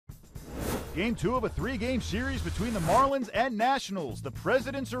Game 2 of a 3-game series between the Marlins and Nationals. The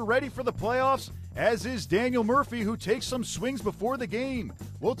Presidents are ready for the playoffs, as is Daniel Murphy, who takes some swings before the game.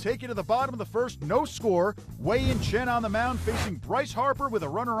 We'll take you to the bottom of the first, no score. Wei-Yin Chen on the mound facing Bryce Harper with a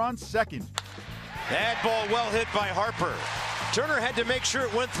runner on second. That ball well hit by Harper. Turner had to make sure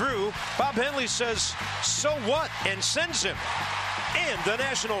it went through. Bob Henley says, so what, and sends him. And the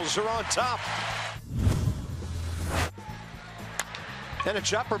Nationals are on top. And a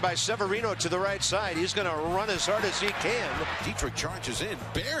chopper by Severino to the right side. He's going to run as hard as he can. Dietrich charges in,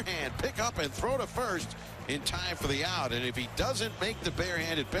 barehand pickup and throw to first in time for the out. And if he doesn't make the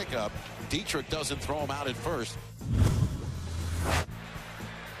barehanded pickup, Dietrich doesn't throw him out at first.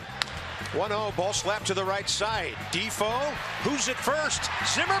 1-0, ball slapped to the right side. Defoe, who's at first?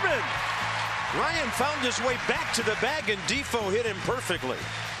 Zimmerman. Ryan found his way back to the bag, and Defoe hit him perfectly.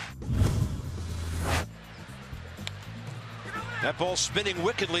 That ball spinning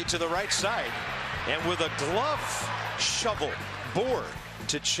wickedly to the right side. And with a glove shovel, bore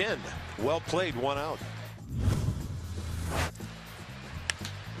to Chen. Well played, 1 out.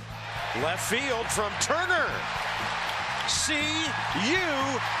 Left field from Turner. See you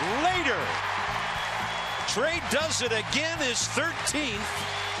later. Trea does it again, his 13th,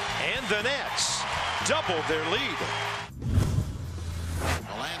 and the Nats double their lead.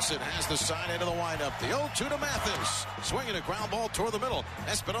 Melanson has the side end of the windup. The 0-2 to Mathis. Swinging a ground ball toward the middle.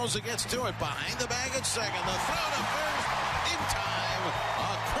 Espinosa gets to it behind the bag at second. The throw to first in time.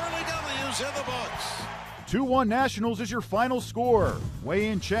 Curly W's in the books. 2-1 Nationals is your final score.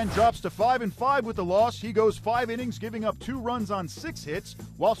 Wei-Yin Chen drops to 5-5 with the loss. He goes 5 innings, giving up 2 runs on 6 hits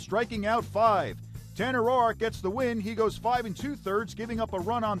while striking out 5. Tanner Roark gets the win. He goes 5 2/3, giving up a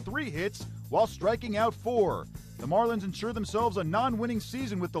run on 3 hits while striking out 4. The Marlins ensure themselves a non-winning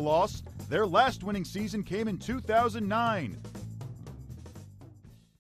season with the loss. Their last winning season came in 2009.